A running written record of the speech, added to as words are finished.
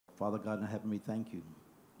Father God in heaven, we thank you.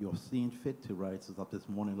 You're seeing fit to rise us up this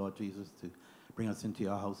morning, Lord Jesus, to bring us into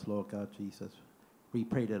your house, Lord God Jesus. We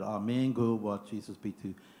pray that our main goal, Lord Jesus, be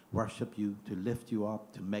to worship you, to lift you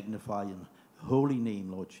up, to magnify your holy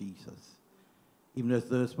name, Lord Jesus. Even as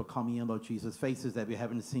those were coming in, Lord Jesus, faces that we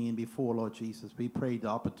haven't seen before, Lord Jesus, we pray the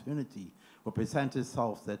opportunity will present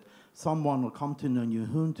itself that someone will come to know you,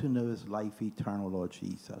 whom to know is life eternal, Lord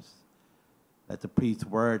Jesus. Let the priest's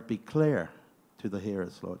word be clear to the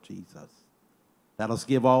hearers, Lord Jesus. Let us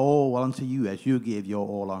give our all unto you as you give your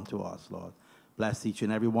all unto us, Lord. Bless each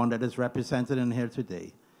and every one that is represented in here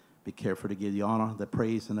today. Be careful to give the honor, the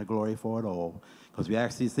praise, and the glory for it all. Because we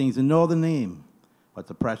ask these things in no other name but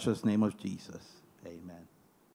the precious name of Jesus. Amen.